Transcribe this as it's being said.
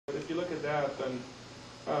that, then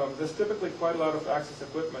there's typically quite a lot of access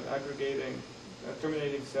equipment aggregating,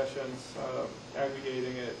 terminating sessions,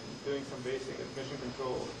 aggregating it, doing some basic admission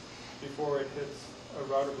control before it hits a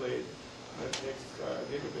router blade that takes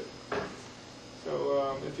gigabit.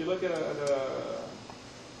 So if you look at a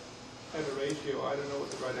ratio, I don't know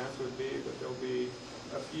what the right answer would be, but there'll be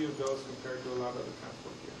a few of those compared to a lot of the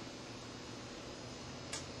transport gear.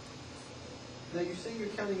 Now you're saying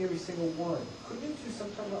you're counting every single one. Couldn't you do some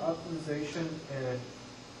kind of optimization and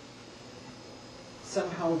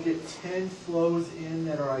somehow get 10 flows in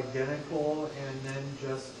that are identical and then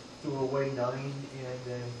just throw away 9 and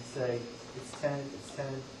then say it's 10, it's 10?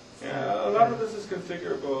 Yeah, a lot of this is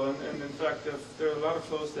configurable, and in fact, if there are a lot of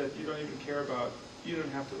flows that you don't even care about, you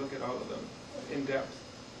don't have to look at all of them in depth.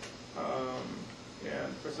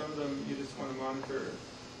 And for some of them, you just want to monitor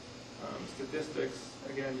statistics.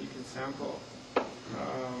 Again, you can sample.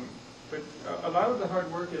 But a lot of the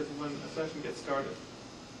hard work is when a session gets started,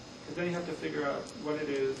 because then you have to figure out what it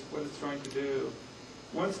is, what it's trying to do.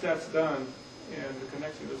 Once that's done, and the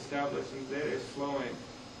connection is established and the data is flowing,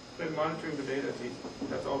 then monitoring the data is easy.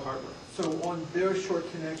 That's all hardware. So on very short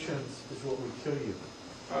connections is what would kill you.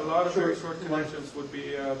 A lot of very short connections would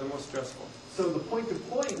be the most stressful. So the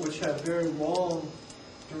point-to-point, which have very long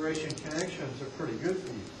duration connections, are pretty good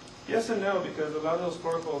for you. Yes and no, because a lot of those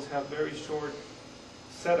protocols have very short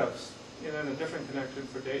setups in a different connection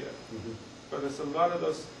for data. Mm-hmm. But there's a lot of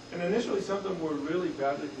those, and initially some of them were really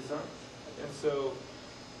badly designed. And so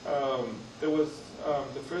there was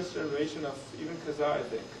the first generation of even Kazaa, I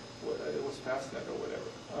think, it was Fastnet or whatever.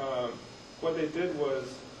 What they did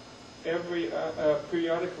was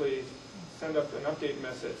periodically send up an update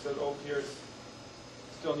message so that all peers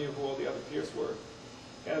still knew who all the other peers were.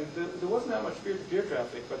 And there wasn't that much peer-to-peer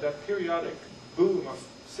traffic, but that periodic boom of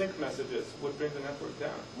sync messages would bring the network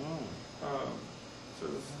down. So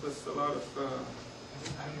there's a lot of...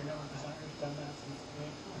 How do you know designers done that since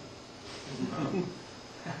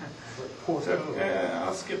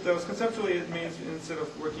I'll skip those. Conceptually, it means instead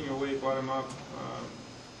of working your way bottom up,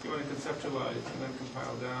 you want to conceptualize and then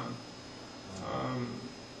compile down.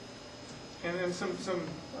 And then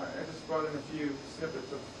I just brought in a few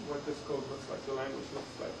snippets of what this code looks like, the language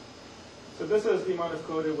looks like. So this is the amount of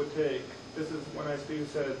code it would take. This is when ISP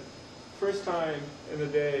said, first time in the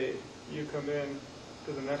day you come in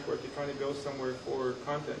to the network, you're trying to go somewhere for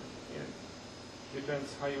content, and it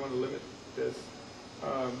depends how you want to limit this.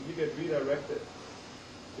 You get redirected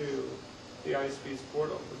to the ISP's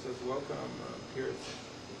portal, which says, welcome, here's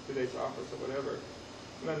today's office or whatever.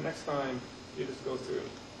 And then next time, you just go through.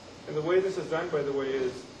 And the way this is done, by the way,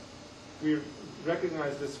 is we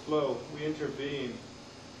recognize this flow, we intervene,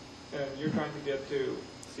 and you're trying to get to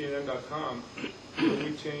CNN.com, so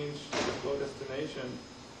we change the flow destination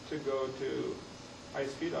to go to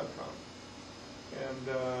ISP.com. And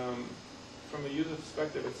from a user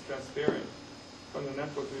perspective, it's transparent. From the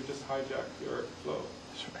network, we just hijack your flow.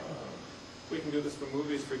 We can do this for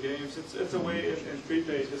movies, for games. It's a way in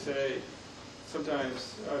prepaid to say,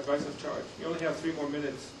 sometimes advice of charge. You only have 3 more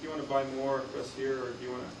minutes. Do you want to buy more, press here, or do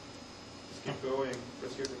you want to just keep going,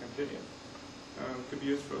 press here to continue? It could be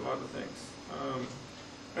used for a lot of things.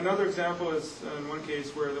 Another example is in one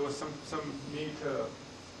case where there was some need to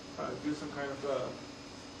do some kind of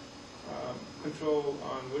control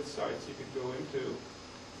on which sites you could go into.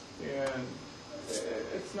 And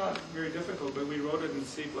it's not very difficult, but we wrote it in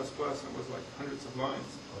C++ and it was like hundreds of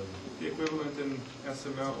lines. The equivalent in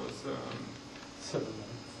SML was 7 lines.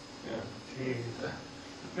 Yeah. Jeez.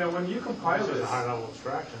 Now, when you compile This is this, a high-level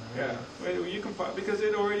abstraction. yeah, when you compile, because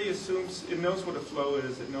it already assumes, it knows what a flow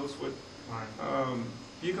is, it knows what,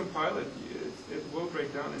 you compile it, it will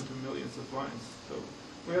break down into millions of lines. So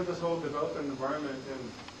we have this whole development environment,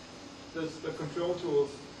 and there's the control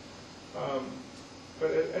tools,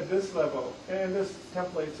 but at this level, and there's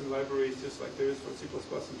templates and libraries just like there is for C++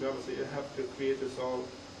 and Java, so you have to create this all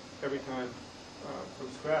every time from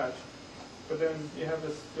scratch. But then you have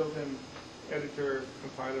this built-in editor,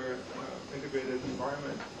 compiler, integrated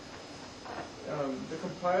environment. The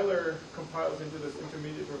compiler compiles into this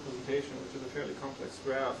intermediate representation, which is a fairly complex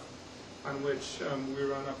graph on which we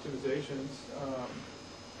run optimizations.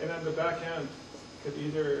 And then the back end could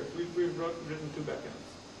either, we've written 2 backends.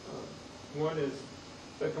 One is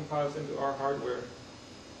that compiles into our hardware,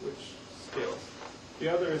 which scales. The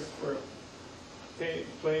other is for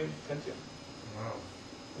plain Pentium. Wow.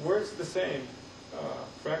 Works the same,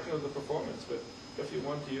 fraction of the performance, but if you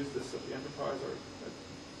want to use this at the enterprise,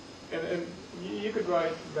 or and you could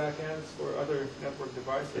write backends for other network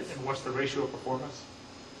devices. And what's the ratio of performance?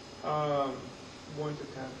 1 to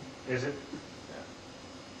 10. Is it?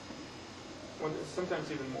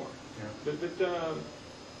 sometimes even more. Yeah.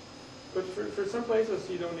 But for some places,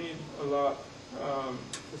 you don't need a lot.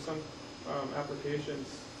 For some applications,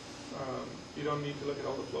 you don't need to look at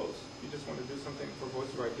all the flows. You just want to do something for voice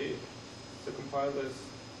over IP. So compile this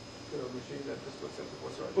to a machine that just looks at the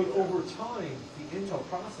voice over IP. But over time, the Intel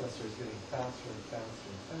processor is getting faster and faster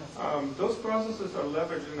and faster. Those processes are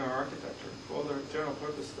leveraged in our architecture for all their general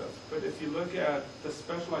purpose stuff. But if you look at the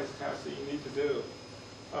specialized tasks that you need to do,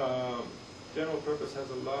 general purpose has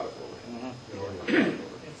a lot of overhead.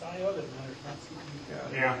 It's I/O that matters, not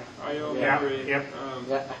CPU. Yeah. I/O Yeah. memory. Yep.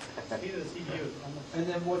 Speed of the CPU is almost. And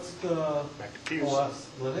then what's the OS?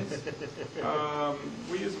 Linux?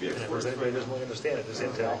 We use VxWorks Anybody right doesn't now. really understand it, it's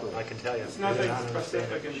Intel, I can tell you. It's nothing not understand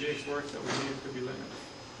specific in VxWorks that we need to be Linux.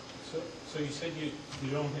 So you said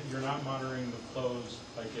you're not monitoring the flows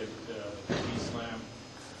like at vSLAM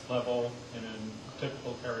level. In a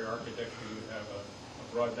typical carrier architecture, you have a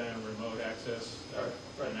broadband remote access,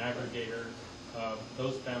 Right. an aggregator.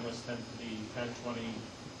 Those bandwidths tend to be 10, 20,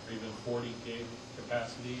 or even 40 gig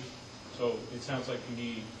capacity. So it sounds like you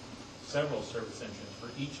need several service engines for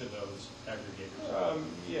each of those aggregators.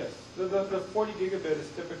 Yes, the 40 gigabit is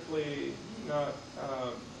typically not,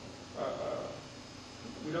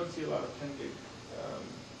 we don't see a lot of 10 gig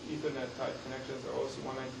Ethernet type connections or OC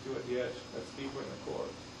 192 at the edge. That's deeper in the core.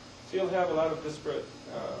 So you'll have a lot of disparate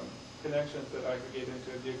connections that aggregate into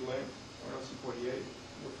a gig link or OC 48,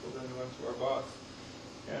 which will then run through our box.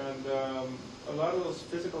 And a lot of those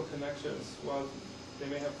physical connections, while they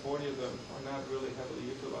may have 40 of them, are not really heavily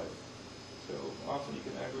utilized. So often you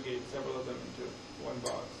can aggregate several of them into one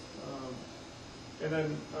box. And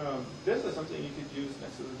then this is something you could use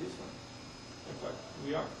next to the vSLAM. In fact,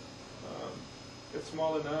 we are. It's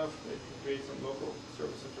small enough, it can create some local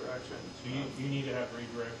service interaction. So you need to have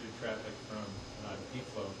redirected traffic from an IP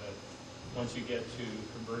flow that once you get to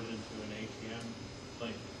conversion to an ATM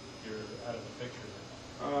link, you're out of the picture.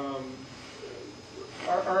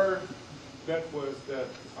 Our bet was that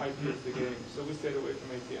IP is the game, so we stayed away from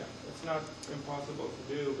ATM. It's not impossible to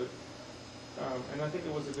do, but and I think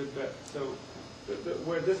it was a good bet. So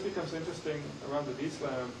where this becomes interesting around the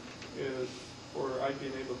vSLAM is for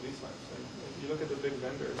IP-enabled vSLAMs. And if you look at the big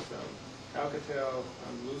vendors, Alcatel,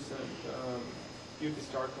 Lucent, UT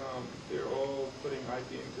Starcom, they're all putting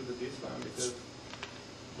IP into the vSLAM because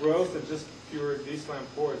growth of just pure vSLAM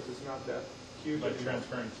ports is not that huge But anymore.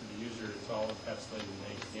 transferring to the user, it's all encapsulated in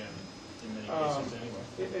ATM in many cases anyway.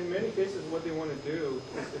 In many cases, what they want to do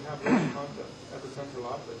is to have local content at the central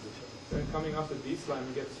office. Then coming off the vSLAM,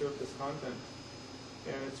 you get served this content,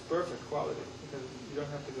 and it's perfect quality because you don't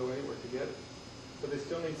have to go anywhere to get it. But they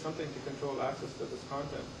still need something to control access to this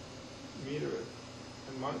content, meter it,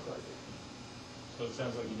 and monetize it. So it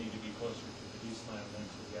sounds like you need to be closer to the vSLAM than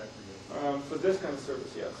to the aggregator. For this kind of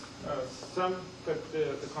service, yes. Some put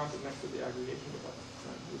the content next to the aggregation device.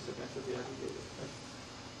 We sit next to the aggregator.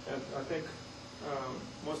 And I think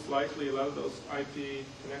most likely a lot of those IP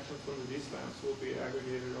connections from the vSLAMs will be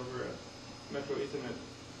aggregated over a Metro Ethernet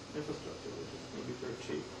infrastructure, which is going to be very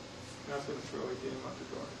cheap. And that's going to throw ATM out the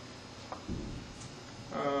door.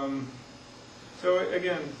 So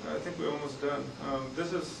again, I think we're almost done.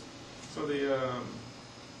 This is the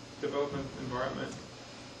development environment,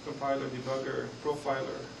 compiler, debugger,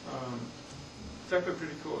 profiler. It's actually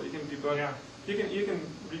pretty cool. You can debug. Yeah. You can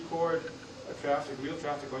record real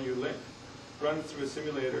traffic on your link, run it through a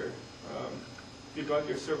simulator, debug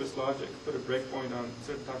your service logic, put a breakpoint on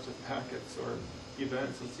certain types of packets or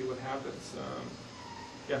events, and see what happens.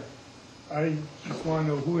 Yeah. I just want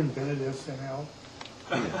to know who invented SNL.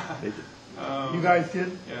 You guys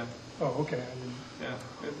did? Yeah. Oh, okay. I didn't. Yeah,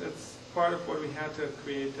 it's part of what we had to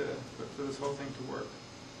create for this whole thing to work.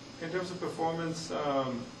 In terms of performance,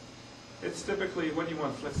 it's typically what do you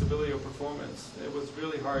want, flexibility or performance. It was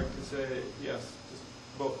really hard to say yes, just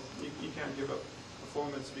both. You can't give up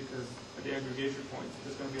performance because at the aggregation point,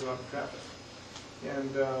 there's going to be a lot of traffic.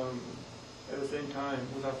 And at the same time,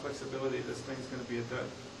 without flexibility, this thing's going to be a dud.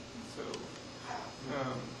 So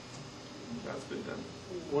that's been done.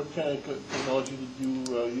 What kind of technology did you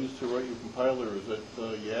use to write your compiler? Is it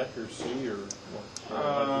Yak or C or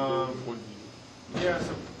what? Yeah,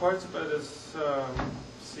 so parts of it is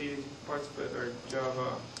C, parts of it are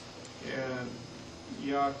Java, and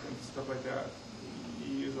Yak and stuff like that.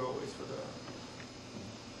 You use always for the.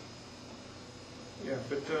 Yeah,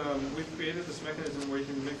 but we've created this mechanism where you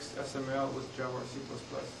can mix SML with Java or C++.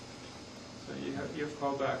 So you have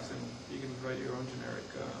callbacks and you can write your own generic.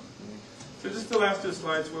 So just the last two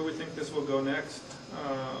slides where we think this will go next.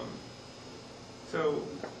 So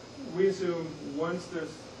we assume once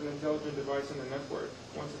there's an intelligent device in the network,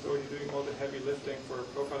 once it's already doing all the heavy lifting for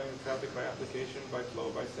profiling the traffic by application, by flow,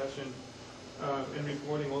 by session, and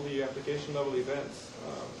reporting all the application level events.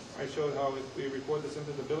 I showed how if we report this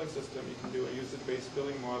into the billing system, you can do a usage-based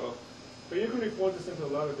billing model. But you can report this into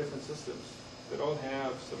a lot of different systems that all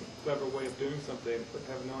have some clever way of doing something, but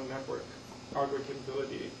have no network hardware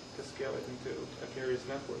capability to scale it into a carrier's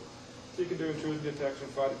network. So you can do intrusion detection,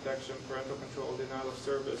 fraud detection, parental control, denial of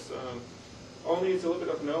service. All needs a little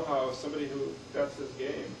bit of know-how, somebody who, that's his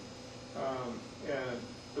game. And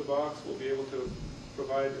the box will be able to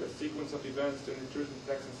provide a sequence of events to an intrusion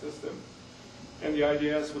detection system. And the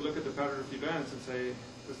IDS would look at the pattern of events and say,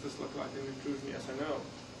 does this look like an intrusion, yes or no?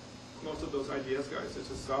 Most of those IDS guys, it's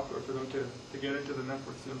just software for them to get into the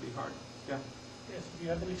network. It's going to be hard. Yeah? Yes, do you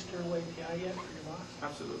have an external API yet for your box?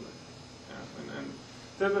 Absolutely. Yeah. And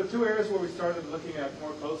the two areas where we started looking at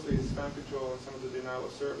more closely is spam control and some of the denial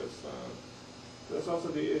of service. There's also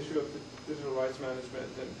the issue of digital rights management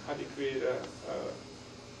and how do you create a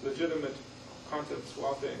legitimate content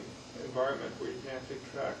swapping environment where you can actually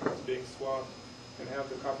track what's being swapped and have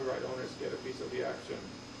the copyright owners get a piece of the action.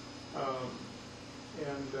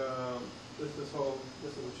 This is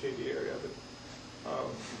a shady area, but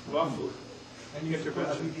lawful. And you support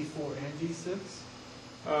IPv4 and G6?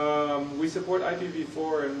 We support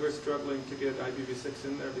IPv4, and we're struggling to get IPv6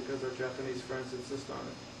 in there because our Japanese friends insist on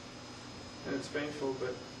it. And it's painful,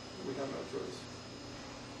 but we have no choice.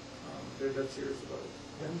 They're that serious about it.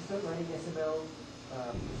 When you start running SML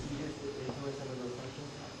procedures into some of those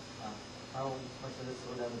functions, how much does it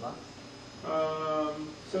slow down the box?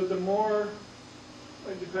 So the more,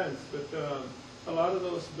 it depends, but a lot of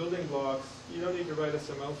those building blocks, you don't need to write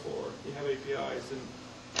SML for. You have APIs, and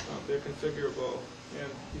they're configurable. And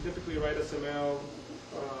you typically write SML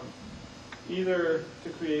either to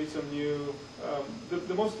create some new,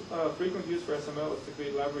 the most frequent use for SML is to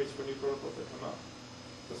create libraries for new protocols that come out.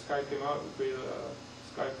 So Skype came out, we created a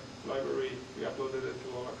Skype library, we uploaded it to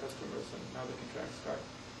all our customers, and now they can track Skype.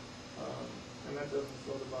 And that doesn't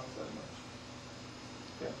slow the box that much.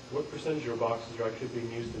 Yeah. What percentage of your boxes are actually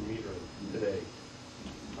being used in metering today?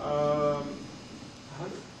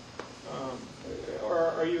 Or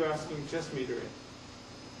are you asking just metering?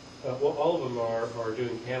 Well, all of them are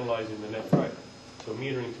doing analyzing the network. Right. So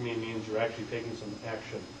metering to me means you're actually taking some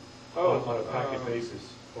action on a packet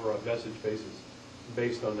basis or a message basis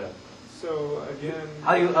based on that. So again,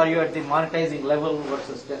 Are you at the monetizing level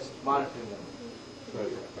versus just monitoring level?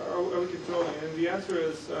 Right. are we controlling? And the answer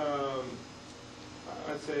is,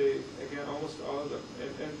 I'd say again, almost all of them.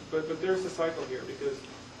 But there's a cycle here because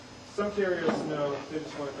some carriers know they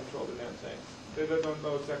just want to control the damn thing. They don't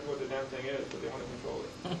know exactly what the damn thing is, but they want to control it.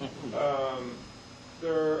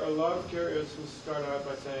 There are a lot of carriers who start out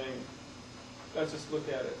by saying, let's just look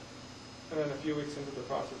at it. And then a few weeks into the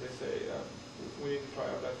process, they say, we need to try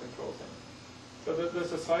out that control thing. So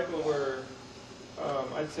there's a cycle where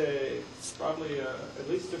I'd say probably at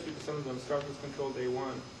least 50% of them start with control day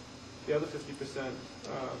one. The other 50%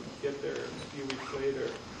 get there a few weeks later.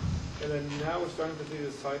 And then now we're starting to see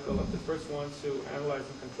this cycle of the first ones who analyze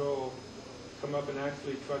and control come up and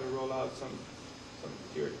actually try to roll out some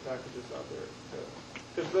security packages out there.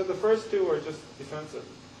 Because the first two are just defensive.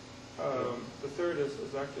 The third is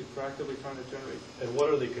actually proactively trying to generate. And what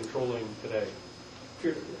are they controlling today?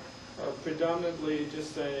 Predominantly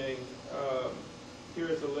just saying, here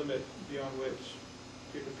is a limit beyond which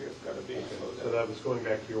peer-to-peer's got to be slowed down. So that was going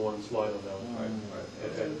back to your one slide on that one.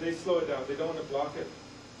 Right. And they slow it down. They don't want to block it.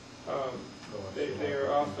 They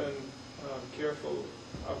are often careful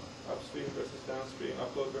upstream versus downstream,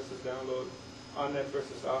 upload versus download, on-net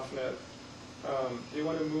versus off-net. They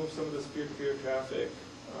want to move some of this peer-to-peer traffic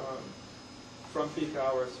from peak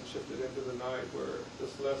hours and shift it into the night where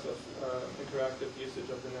there's less of interactive usage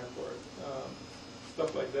of the network,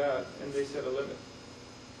 stuff like that, and they set a limit.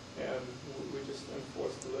 And we just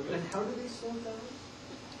enforce the limit. And how do they slow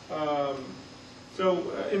down?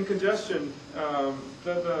 So in congestion,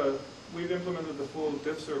 we've implemented the full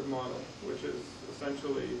diff-serve model, which is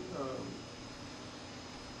essentially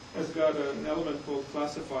has got an element called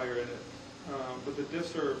classifier in it. But the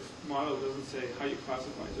diff-serve model doesn't say how you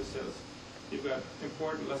classify. It just says you've got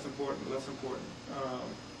important, less important, less important.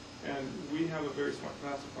 And we have a very smart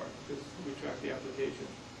classifier because we track the application.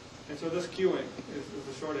 And so this queuing is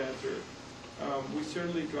the short answer. We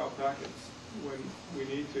certainly drop packets when we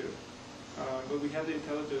need to. But we have the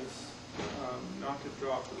intelligence not to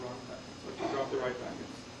drop the wrong packets, but to drop the right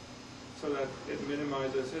packets. So that it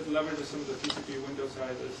minimizes, it leverages some of the TCP window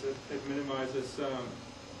sizes, it minimizes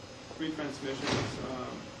retransmissions,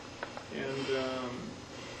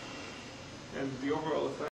 and the overall effect.